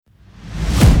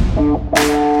This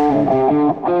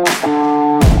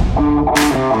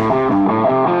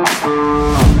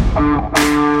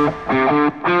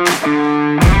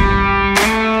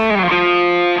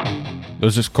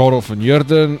is Karel van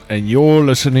Heerden, and you're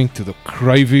listening to the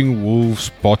Craving Wolves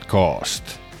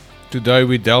podcast. Today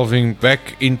we're delving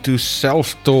back into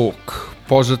self-talk,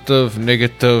 positive,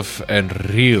 negative, and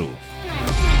real.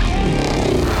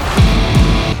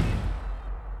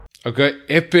 Okay,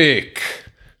 epic!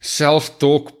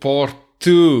 Self-talk part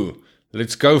 2.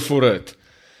 Let's go for it.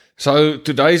 So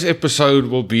today's episode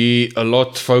will be a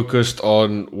lot focused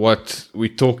on what we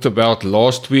talked about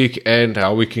last week and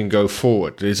how we can go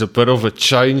forward. There's a bit of a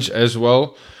change as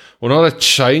well. Well, not a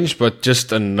change, but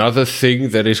just another thing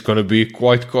that is going to be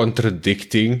quite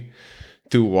contradicting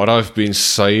to what I've been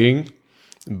saying,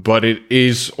 but it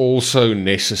is also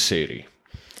necessary.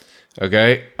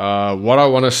 Okay, what I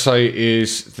want to say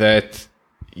is that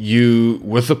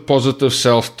with the positive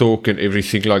self-talk and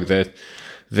everything like that,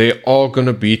 there are going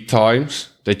to be times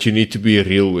that you need to be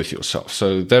real with yourself.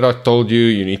 So that I told you,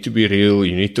 you need to be real,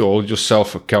 you need to hold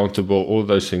yourself accountable, all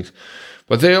those things.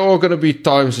 But there are going to be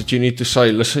times that you need to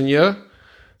say, listen here,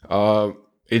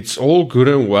 it's all good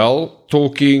and well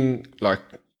talking like,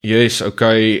 yes,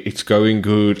 okay, it's going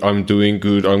good, I'm doing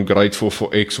good, I'm grateful for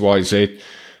X, Y, Z.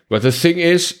 But the thing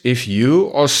is, if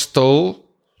you are still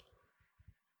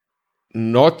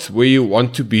not where you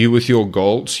want to be with your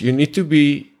goals, you need to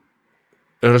be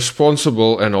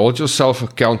responsible and hold yourself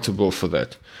accountable for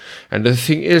that. And the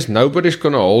thing is, nobody's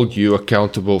going to hold you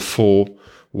accountable for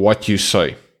what you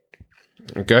say.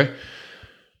 Okay?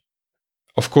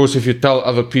 Of course, if you tell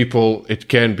other people, it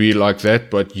can be like that,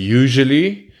 but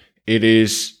usually it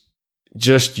is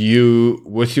just you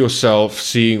with yourself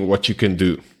seeing what you can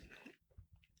do.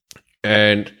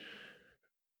 And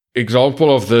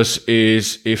example of this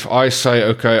is if I say,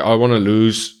 okay, I want to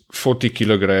lose 40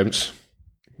 kilograms,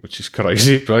 which is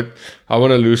crazy, but I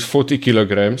want to lose 40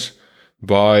 kilograms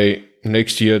by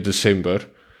next year, December.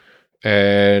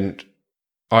 And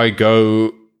I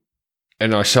go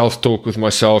and I self-talk with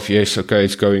myself. Yes, okay,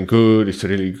 it's going good. It's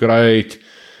really great.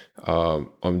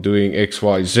 I'm doing X,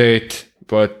 Y, Z,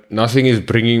 but nothing is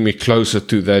bringing me closer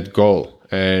to that goal.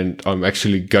 And I'm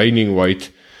actually gaining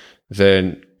weight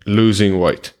than losing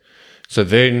weight. So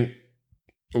then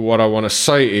what I want to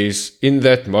say is, in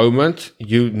that moment,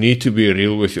 you need to be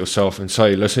real with yourself and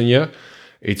say, listen here,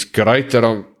 it's great that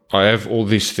I have all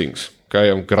these things. Okay,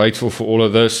 I'm grateful for all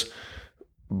of this,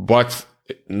 but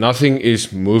nothing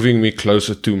is moving me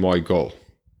closer to my goal.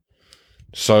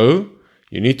 So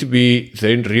you need to be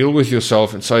then real with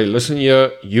yourself and say, listen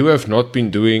here, you have not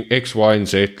been doing X, Y, and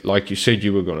Z like you said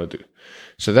you were going to do.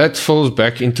 So that falls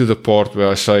back into the part where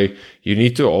I say you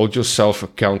need to hold yourself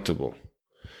accountable.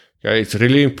 Okay, it's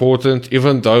really important,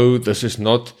 even though this is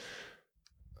not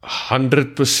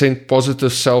 100%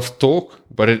 positive self-talk,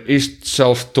 but it is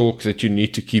self-talk that you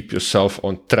need to keep yourself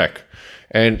on track.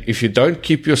 And if you don't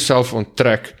keep yourself on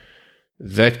track,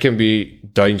 that can be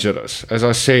dangerous. As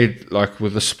I said, like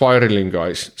with the spiraling,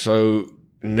 guys, so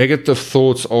negative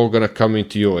thoughts are going to come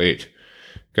into your head.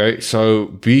 Okay, so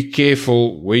be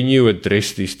careful when you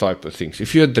address these type of things.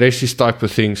 If you address these type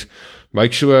of things,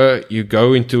 make sure you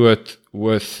go into it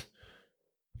with,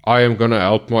 I am going to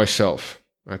help myself,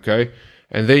 okay?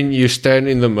 And then you stand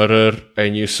in the mirror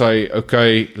and you say,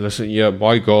 okay, listen, yeah,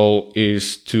 my goal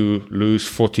is to lose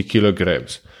 40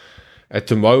 kilograms. At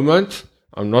the moment,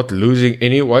 I'm not losing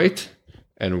any weight,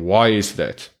 and why is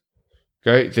that?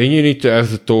 Okay, then you need to have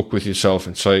the talk with yourself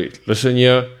and say, listen,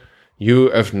 yeah,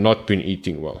 you have not been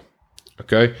eating well,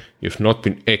 okay? You've not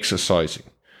been exercising.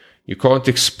 You can't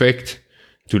expect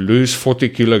to lose 40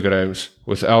 kilograms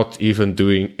without even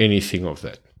doing anything of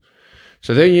that.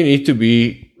 So then you need to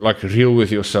be like real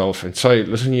with yourself and say,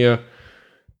 listen here,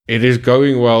 it is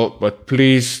going well, but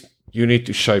please, you need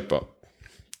to shape up.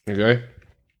 Okay?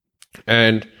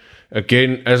 And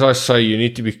again, as I say, you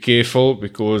need to be careful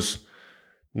because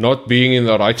not being in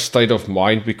the right state of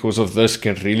mind because of this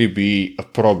can really be a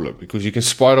problem, because you can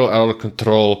spiral out of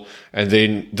control and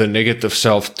then the negative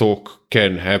self-talk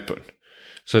can happen.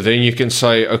 So then you can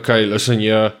say, okay, listen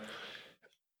here,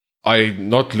 I'm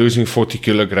not losing 40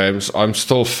 kilograms. I'm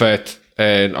still fat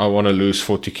and I want to lose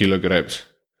 40 kilograms.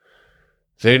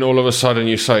 Then all of a sudden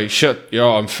you say, shit, yeah,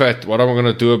 I'm fat. What am I going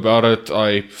to do about it?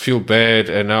 I feel bad.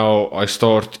 And now I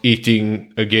start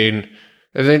eating again.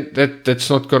 And then that's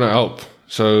not going to help.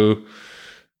 So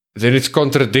then it's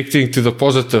contradicting to the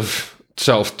positive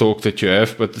self-talk that you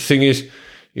have. But the thing is,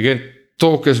 you can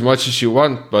talk as much as you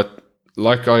want, but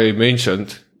like I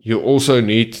mentioned, you also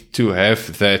need to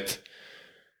have that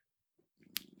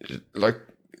like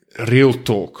real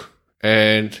talk.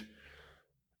 And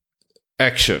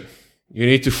action. You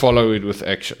need to follow it with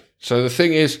action. So the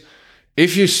thing is,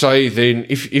 if you say then,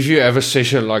 if you have a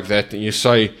session like that and you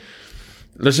say,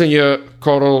 listen here,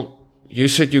 Carl, you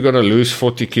said you're going to lose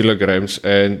 40 kilograms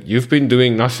and you've been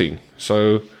doing nothing.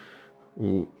 So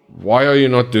why are you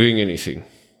not doing anything?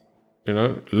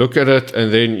 Look at it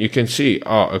and then you can see,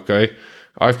 okay,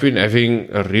 I've been having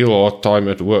a real hard time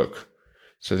at work.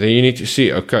 So then you need to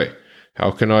see, okay,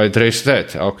 how can I address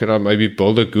that? How can I maybe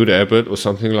build a good habit or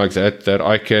something like that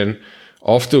I can,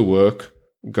 after work,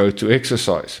 go to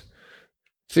exercise?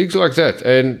 Things like that.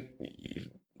 And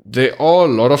there are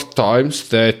a lot of times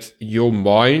that your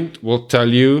mind will tell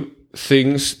you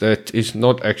things that is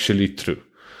not actually true.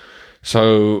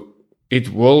 So it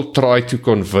will try to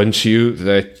convince you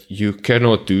that you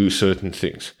cannot do certain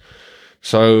things.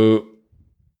 So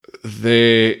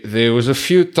there was a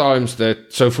few times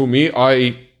so for me,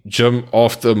 I gym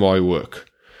after my work.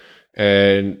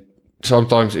 And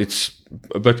sometimes it's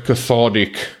a bit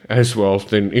cathartic as well.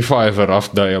 Then if I have a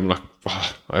rough day, I'm like,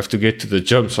 I have to get to the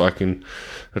gym so I can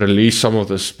release some of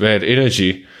this bad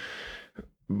energy.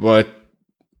 But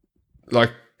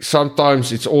like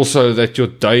sometimes it's also that your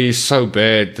day is so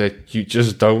bad that you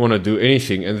just don't want to do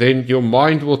anything. And then your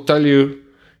mind will tell you,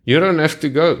 you don't have to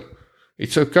go.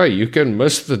 It's okay. You can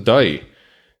miss the day.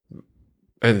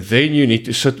 And then you need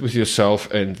to sit with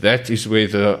yourself. And that is where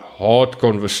the hard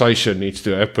conversation needs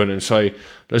to happen and say,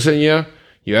 listen here,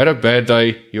 you had a bad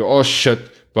day. You are shit,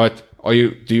 but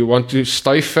do you want to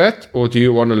stay fat or do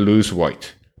you want to lose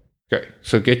weight? Okay.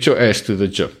 So get your ass to the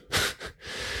gym.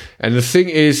 And the thing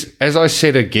is, as I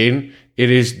said again, it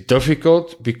is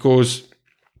difficult because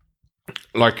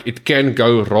like it can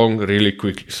go wrong really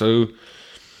quickly. So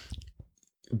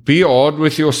be hard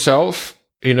with yourself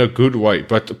in a good way,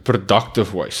 but a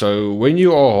productive way. So when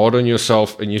you are hard on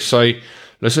yourself and you say,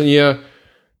 listen here,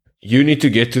 you need to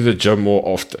get to the gym more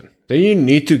often, then you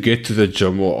need to get to the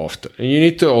gym more often and you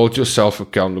need to hold yourself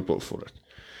accountable for it.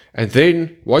 And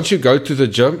then once you go to the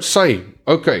gym, say,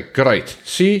 okay, great.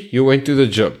 See, you went to the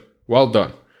gym. Well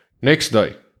done. Next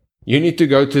day, you need to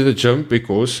go to the gym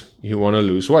because you want to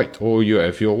lose weight or you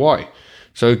have your why.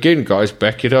 So again, guys,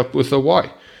 back it up with the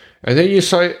why. And then you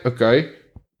say, okay,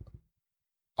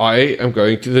 I am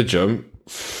going to the gym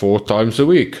 4 times a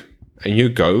week. And you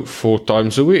go 4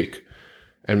 times a week.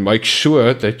 And make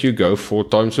sure that you go 4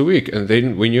 times a week. And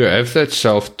then when you have that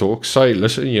self-talk, say,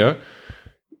 listen here,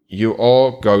 you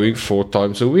are going 4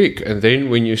 times a week. And then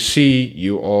when you see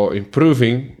you are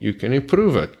improving, you can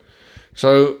improve it.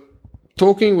 So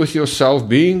talking with yourself,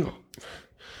 being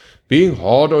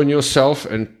hard on yourself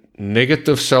and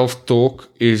negative self-talk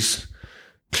is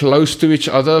close to each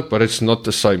other, but it's not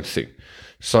the same thing.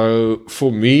 So for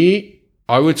me,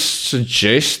 I would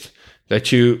suggest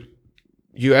that you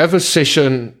have a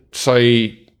session,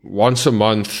 say once a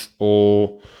month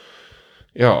or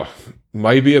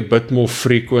maybe a bit more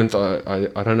frequent.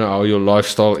 I don't know how your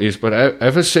lifestyle is, but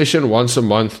have a session once a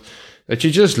month that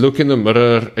you just look in the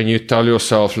mirror and you tell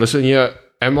yourself, listen here,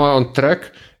 am I on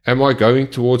track? Am I going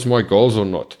towards my goals or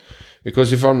not?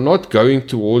 Because if I'm not going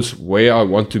towards where I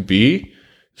want to be,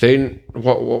 then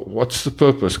what's the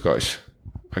purpose, guys?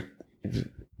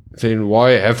 Then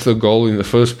why have the goal in the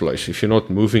first place if you're not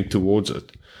moving towards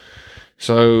it?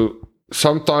 So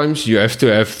sometimes you have to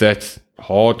have that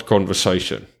hard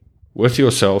conversation with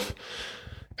yourself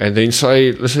and then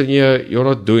say, listen here, you're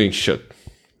not doing shit.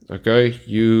 Okay,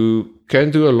 you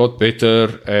can do a lot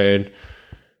better, and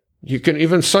you can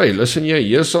even say, listen here,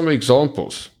 here's some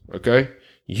examples. Okay,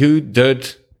 you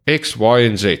did X, Y,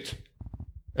 and Z,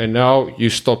 and now you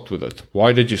stopped with it.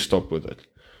 Why did you stop with it?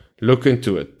 Look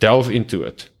into it, delve into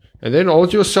it, and then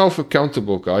hold yourself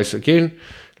accountable, guys. Again,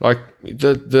 like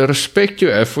the respect you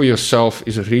have for yourself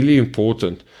is really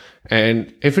important.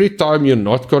 And every time you're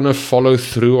not going to follow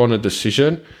through on a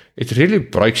decision, it really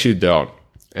breaks you down.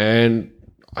 And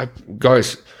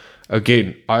guys,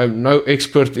 again, I am no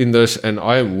expert in this and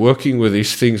I am working with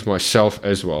these things myself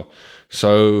as well.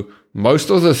 So most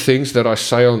of the things that I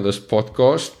say on this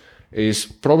podcast is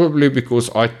probably because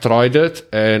I tried it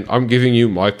and I'm giving you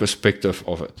my perspective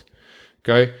of it.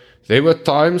 Okay. There were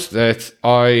times that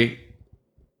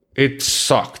it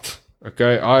sucked.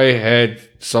 Okay. I had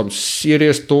some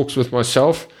serious talks with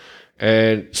myself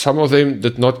and some of them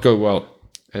did not go well.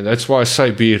 And that's why I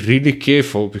say be really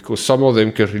careful, because some of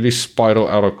them can really spiral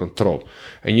out of control.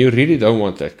 And you really don't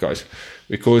want that, guys,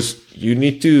 because you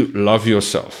need to love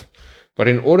yourself. But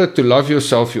in order to love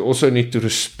yourself, you also need to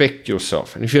respect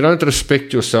yourself. And if you don't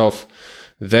respect yourself,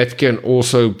 that can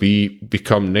also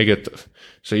become negative.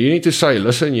 So you need to say,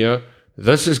 listen here,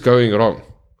 this is going wrong.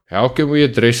 How can we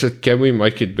address it? Can we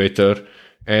make it better?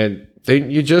 And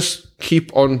then you just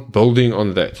keep on building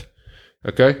on that.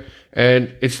 Okay?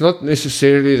 And it's not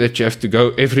necessarily that you have to go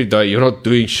every day. You're not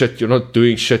doing shit. You're not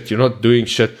doing shit. You're not doing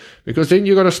shit. Because then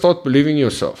you're going to start believing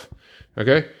yourself.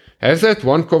 Okay? Have that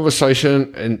one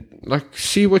conversation and like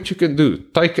see what you can do.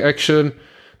 Take action.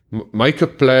 Make a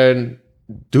plan.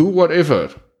 Do whatever.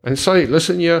 And say,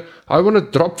 listen here, I want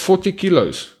to drop 40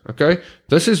 kilos. Okay?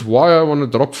 This is why I want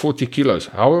to drop 40 kilos.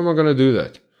 How am I going to do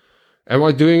that? Am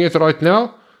I doing it right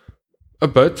now? A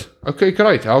bit. Okay,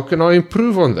 great. How can I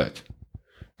improve on that?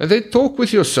 And then talk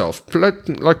with yourself,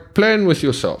 plan with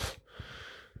yourself.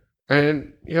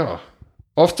 And yeah,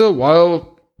 after a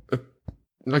while,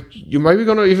 like you maybe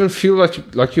gonna even feel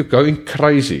like you're going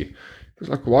crazy. It's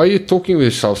like, why are you talking with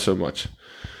yourself so much?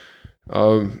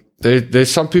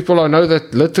 There's some people I know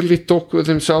that literally talk with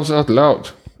themselves out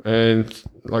loud, and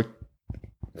like,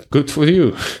 good for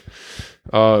you.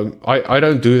 I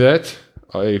don't do that.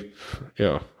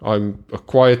 I'm a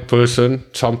quiet person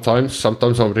sometimes.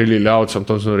 Sometimes I'm really loud,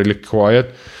 sometimes I'm really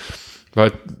quiet.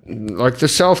 But like the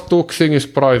self-talk thing is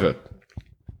private.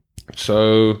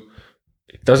 So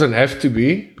it doesn't have to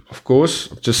be, of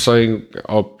course. I'm just saying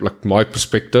like my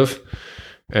perspective.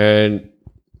 And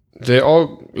there are,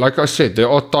 like I said, there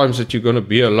are times that you're going to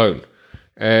be alone.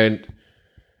 And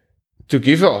to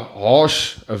give a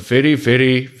very,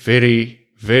 very, very,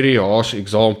 very harsh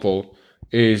example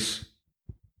is,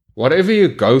 whatever you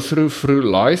go through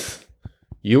life,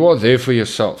 you are there for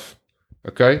yourself.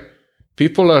 Okay?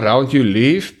 People around you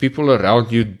leave, people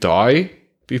around you die,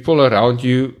 people around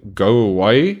you go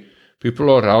away,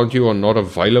 people around you are not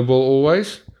available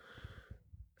always.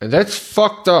 And that's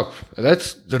fucked up.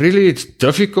 That's really, it's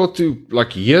difficult to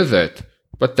like hear that,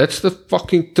 but that's the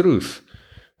fucking truth.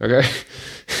 Okay?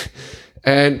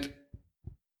 And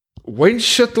when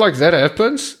shit like that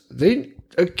happens, then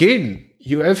again,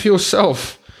 you have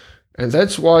yourself. And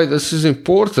that's why this is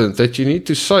important, that you need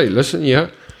to say, listen here.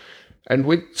 And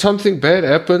when something bad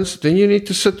happens, then you need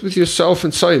to sit with yourself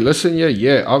and say, listen here,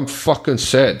 yeah, I'm fucking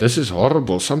sad. This is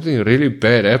horrible. Something really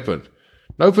bad happened.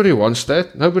 Nobody wants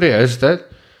that. Nobody has that.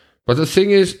 But the thing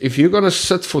is, if you're going to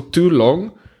sit for too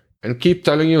long and keep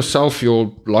telling yourself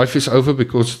your life is over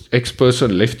because X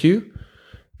person left you,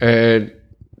 and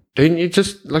then you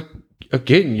just like,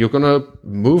 again, you're going to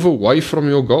move away from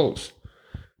your goals.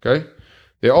 Okay?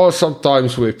 There are some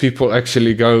times where people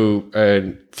actually go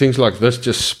and things like this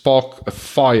just spark a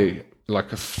fire,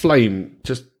 like a flame,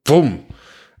 just boom,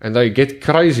 and they get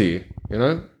crazy, you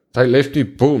know? They left me,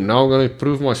 boom, now I'm going to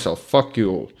improve myself. Fuck you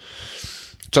all.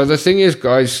 So the thing is,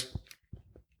 guys,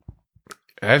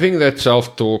 having that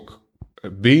self-talk,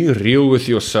 being real with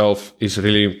yourself is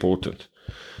really important,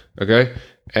 okay?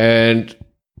 And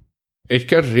it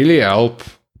can really help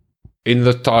in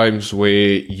the times where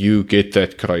you get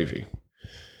that craving.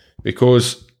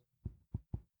 Because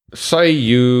say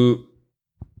you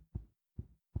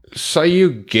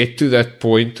get to that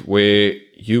point where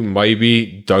you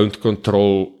maybe don't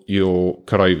control your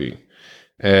craving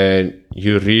and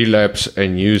you relapse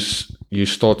and you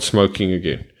start smoking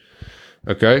again.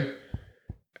 Okay?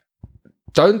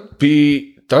 Don't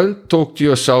talk to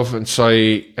yourself and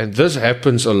say, and this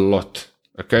happens a lot.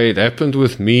 Okay? It happened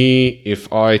with me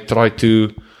if I try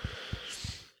to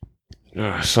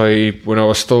say when I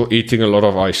was still eating a lot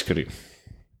of ice cream,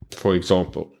 for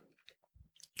example.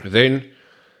 Then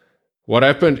what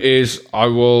happened is I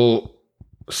will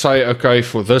say, okay,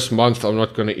 for this month, I'm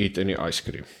not going to eat any ice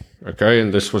cream. Okay.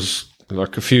 And this was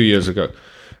like a few years ago.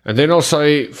 And then I'll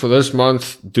say, for this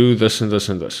month, do this and this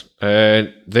and this.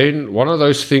 And then one of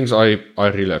those things I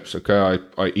relapse. Okay.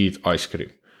 I eat ice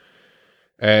cream.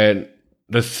 And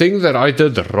the thing that I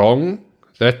did wrong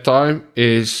that time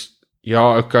is, yeah,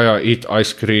 okay, I eat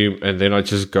ice cream and then I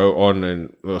just go on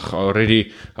and I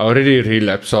already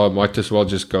relapse, so I might as well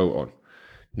just go on.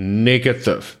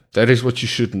 Negative. That is what you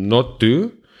should not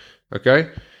do. Okay?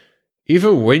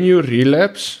 Even when you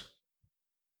relapse,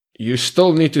 you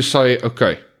still need to say,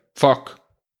 okay, fuck,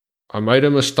 I made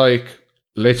a mistake.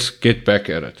 Let's get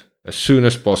back at it as soon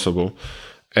as possible.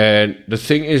 And the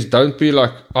thing is, don't be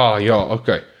like, yeah,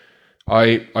 okay.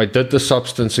 I did the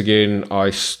substance again.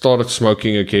 I started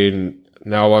smoking again.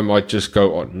 Now I might just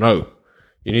go on. No.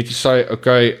 You need to say,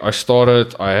 okay, I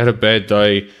started. I had a bad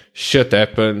day. Shit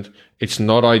happened. It's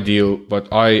not ideal, but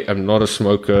I am not a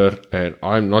smoker and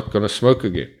I'm not going to smoke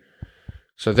again.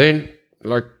 So then,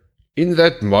 like, in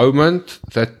that moment,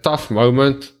 that tough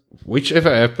moment,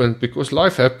 whichever happened, because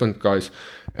life happened, guys.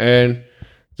 And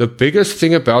the biggest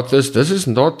thing about this is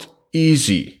not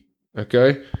easy.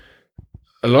 Okay?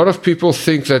 A lot of people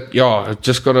think that, I'm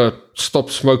just going to stop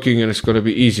smoking and it's going to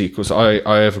be easy because I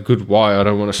have a good why. I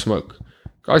don't want to smoke.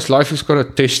 Guys, life is going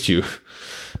to test you.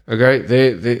 Okay,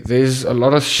 there's a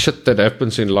lot of shit that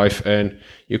happens in life, and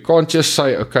you can't just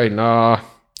say, okay, nah,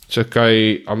 it's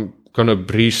okay, I'm going to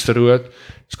breeze through it.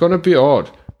 It's going to be hard,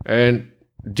 and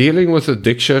dealing with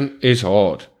addiction is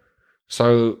hard.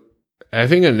 So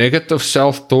having a negative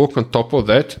self-talk on top of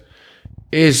that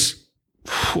is,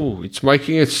 it's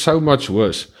making it so much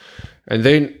worse. And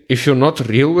then if you're not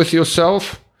real with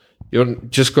yourself, you're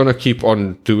just going to keep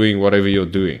on doing whatever you're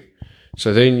doing.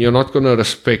 So then you're not going to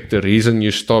respect the reason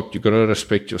you stopped. You're going to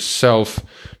respect yourself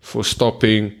for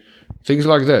stopping, things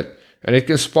like that. And it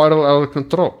can spiral out of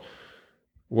control.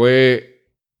 Where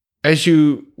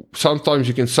sometimes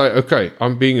you can say, okay,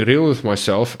 I'm being real with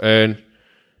myself and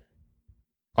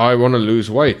I want to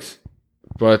lose weight,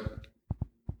 but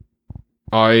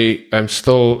I am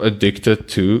still addicted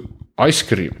to ice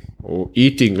cream or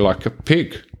eating like a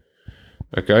pig.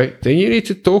 Okay, then you need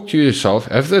to talk to yourself,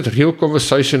 have that real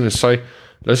conversation and say,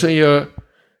 listen here,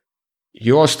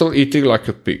 you are still eating like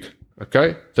a pig.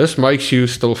 Okay, this makes you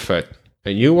still fat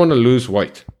and you want to lose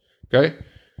weight. Okay,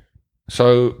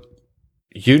 so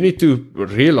you need to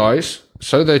realize,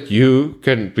 so that you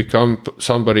can become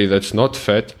somebody that's not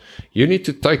fat, you need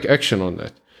to take action on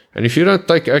that. And if you don't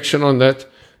take action on that,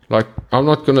 like, I'm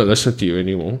not going to listen to you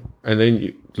anymore. And then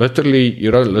you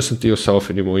don't listen to yourself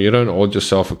anymore. You don't hold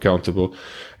yourself accountable.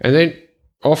 And then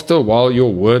after a while,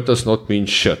 your word does not mean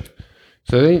shit.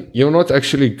 So then you're not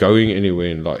actually going anywhere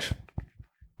in life.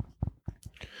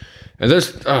 And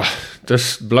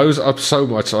this blows up so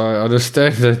much. I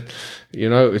understand that,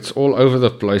 it's all over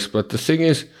the place. But the thing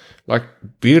is, like,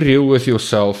 be real with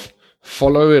yourself.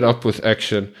 Follow it up with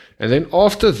action. And then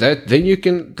after that, then you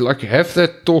can, like, have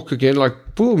that talk again,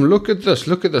 like, boom, look at this.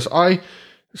 I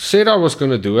said I was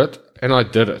going to do it and I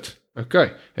did it.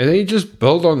 Okay. And then you just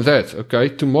build on that. Okay.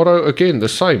 Tomorrow again, the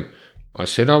same. I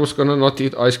said I was going to not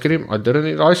eat ice cream. I didn't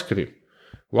eat ice cream.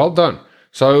 Well done.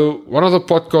 So one of the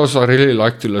podcasts I really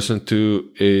like to listen to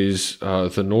is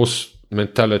the Norse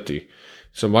Mentality.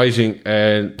 It's amazing.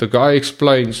 And the guy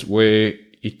explains where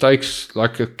he takes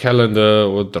like a calendar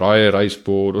or dry erase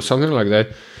board or something like that.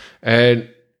 And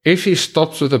if he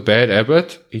stops with a bad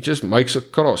habit, he just makes a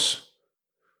cross.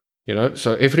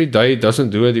 So every day he doesn't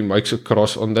do it, he makes a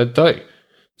cross on that day.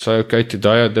 So, okay,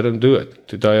 today I didn't do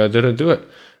it.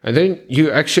 And then you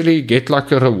actually get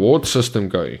like a reward system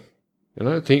going.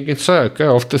 Then you can say, okay,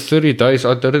 after 30 days,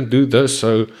 I didn't do this.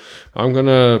 So I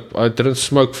didn't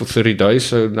smoke for 30 days.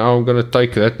 So now I'm going to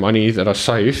take that money that I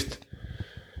saved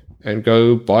and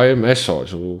go buy a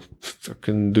massage or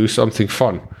fucking do something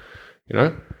fun,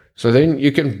 So then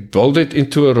you can build it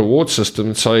into a reward system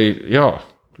and say, yeah,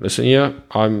 listen here,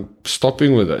 I'm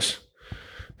stopping with this.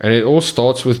 And it all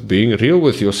starts with being real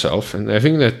with yourself and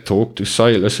having that talk to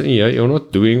say, listen here, you're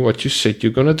not doing what you said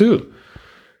you're going to do.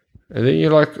 And then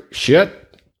you're like,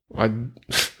 shit,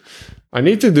 I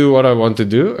need to do what I want to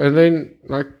do. And then,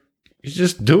 like, you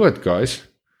just do it, guys.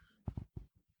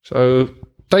 So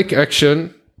take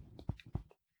action.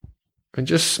 And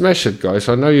just smash it, guys.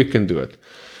 I know you can do it.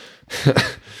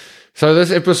 So this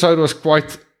episode was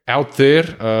quite out there.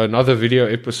 Another video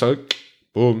episode.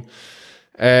 Boom.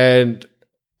 And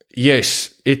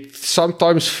yes, it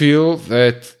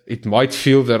might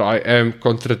feel that I am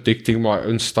contradicting my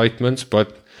own statements,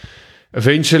 but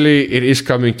eventually it is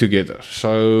coming together.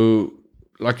 So,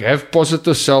 like, have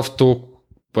positive self-talk,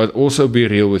 but also be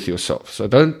real with yourself. So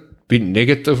don't be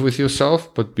negative with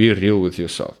yourself, but be real with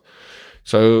yourself.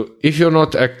 So if you're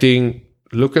not acting,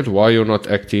 look at why you're not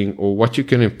acting or what you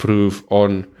can improve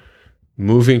on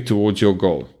moving towards your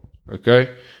goal. Okay.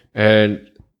 And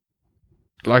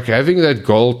like having that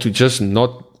goal to just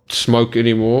not smoke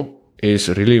anymore is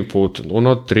really important, or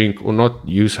not drink, or not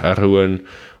use heroin,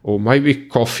 or maybe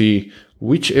coffee,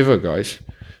 whichever, guys.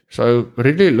 So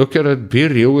really look at it, be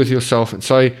real with yourself and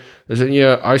say, listen,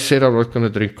 yeah, I said I'm not going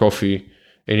to drink coffee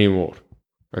anymore.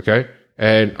 Okay.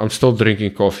 And I'm still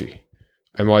drinking coffee.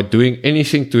 Am I doing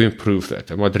anything to improve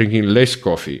that? Am I drinking less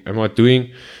coffee? Am I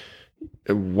doing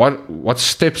what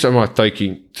steps am I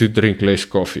taking to drink less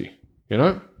coffee?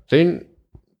 Then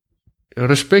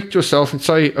respect yourself and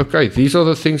say, okay, these are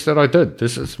the things that I did.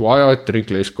 This is why I drink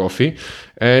less coffee.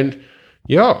 And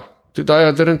yeah, today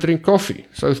I didn't drink coffee.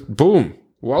 So boom,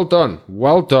 well done.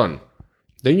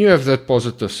 Then you have that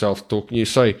positive self-talk and you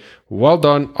say, well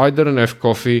done, I didn't have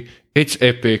coffee. It's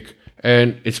epic.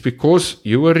 And it's because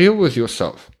you were real with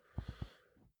yourself.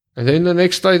 And then the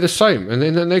next day the same. And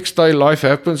then the next day life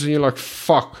happens and you're like,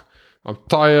 fuck, I'm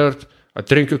tired. I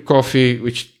drink a coffee,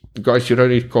 which, guys, you don't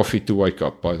need coffee to wake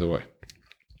up, by the way.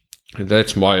 And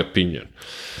that's my opinion.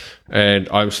 And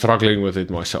I'm struggling with it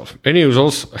myself.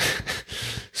 Anyways,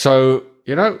 so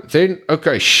then,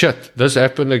 okay, shit, this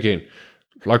happened again.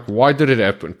 Like, why did it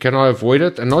happen? Can I avoid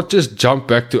it? And not just jump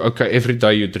back to, okay, every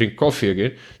day you drink coffee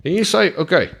again. Then you say,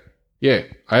 okay, yeah,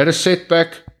 I had a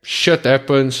setback. Shit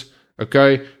happens.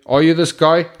 Okay, are you this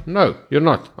guy? No, you're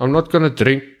not. I'm not going to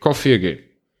drink coffee again.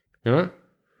 And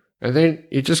then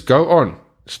you just go on.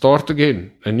 Start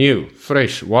again, anew,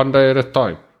 fresh, one day at a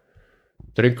time.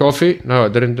 Drink coffee? No, I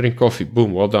didn't drink coffee.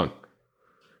 Boom, well done.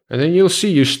 And then you'll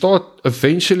see,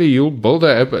 eventually you'll build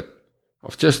a habit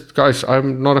of just, guys,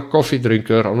 I'm not a coffee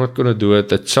drinker. I'm not going to do it.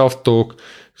 That self-talk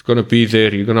is going to be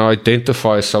there. You're going to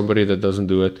identify somebody that doesn't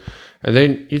do it. And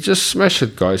then you just smash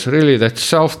it, guys. Really, that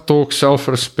self-talk,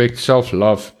 self-respect,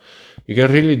 self-love, you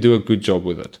can really do a good job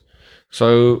with it.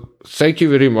 So thank you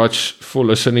very much for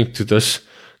listening to this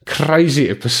crazy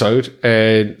episode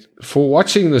and for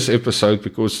watching this episode,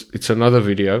 because it's another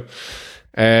video.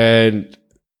 And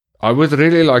I would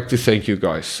really like to thank you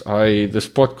guys. This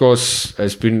podcast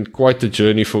has been quite a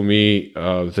journey for me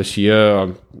this year.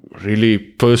 I'm really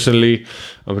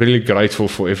grateful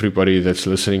for everybody that's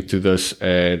listening to this.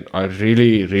 And I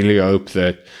really, really hope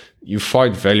that you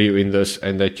find value in this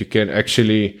and that you can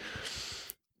actually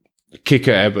kick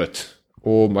a habit,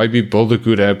 or maybe build a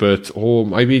good habit, or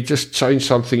maybe just change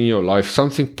something in your life,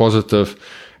 something positive,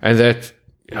 and that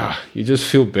you just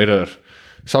feel better.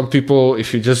 Some people,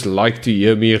 if you just like to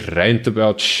hear me rant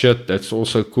about shit, that's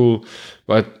also cool.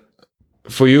 But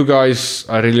for you guys,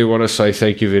 I really want to say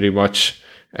thank you very much,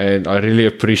 and I really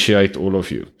appreciate all of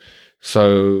you.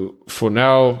 So for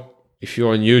now, if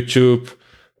you're on YouTube,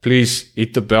 please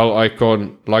hit the bell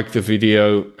icon, like the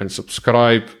video, and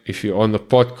subscribe. If you're on the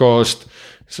podcast,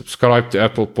 subscribe to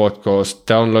Apple Podcast,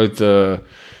 download the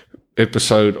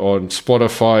episode on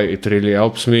Spotify. It really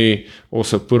helps me.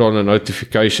 Also put on the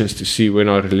notifications to see when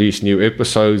I release new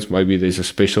episodes. Maybe there's a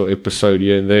special episode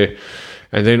here and there.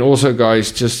 And then also,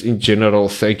 guys, just in general,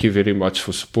 thank you very much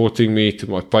for supporting me. To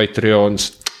my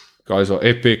Patreons, guys are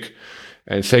epic.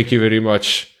 And thank you very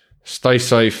much. Stay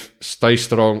safe, stay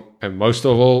strong, and most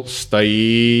of all, stay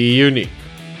unique.